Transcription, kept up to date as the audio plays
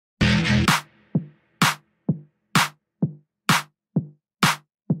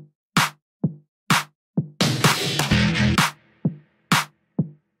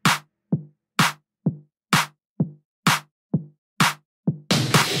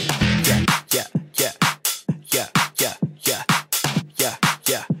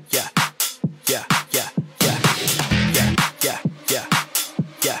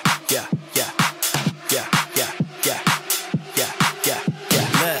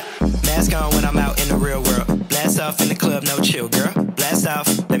off in the club, no chill, girl. Blast off,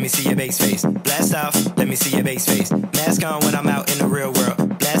 let me see your bass face. Blast off, let me see your bass face. Mask on when I'm out in the real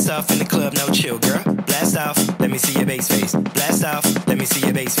world. Blast off in the club, no chill, girl. Blast off, let me see your bass face. Blast off, let me see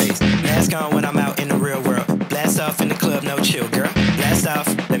your bass face. Mask on when I'm out in the real world. Blast off in the club, no chill, girl. Blast off,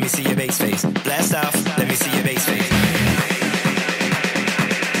 let me see your bass face. Blast off, let me see your bass face.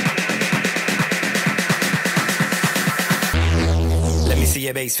 Let me see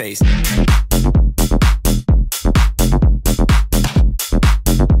your bass face.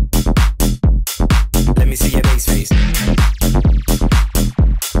 Let me see your bass face.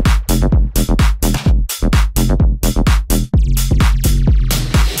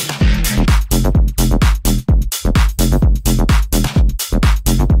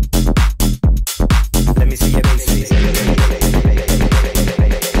 Let me see your bass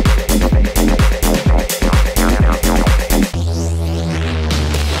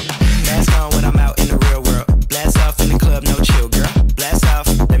face. Mask on when I'm out in the real world. Blast off in the club, no chill, girl. Blast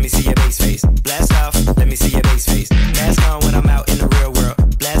off, let me see your bass face. Blast off, let me see your bass face. Mask on when I'm out in the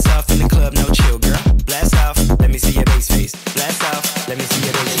real world. Blast off in the club, no chill, girl. Blast off, let me see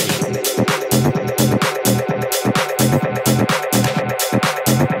your bass face. Blast off, let me see your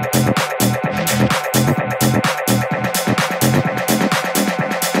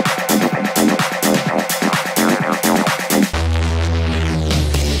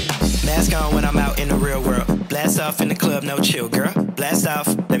face. Mask on when I'm out in the real world. Blast off in the club, no chill, girl. Blast off,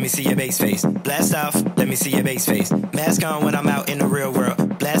 let me see your bass face. Blast off, let me see your bass face. Mask on when I'm out in the real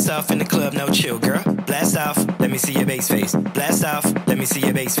world. Blast off in the club, no chill, girl. Blast off, let me see your bass face. Blast off, let me see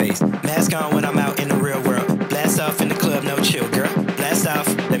your bass face. Mask on when I'm out in the real world. Blast off in the club, no chill, girl. Blast off,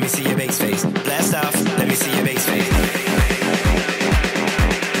 let me see your bass face. Blast off, let me see your bass face.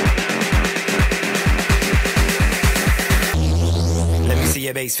 Let me see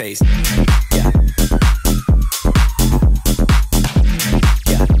your bass face.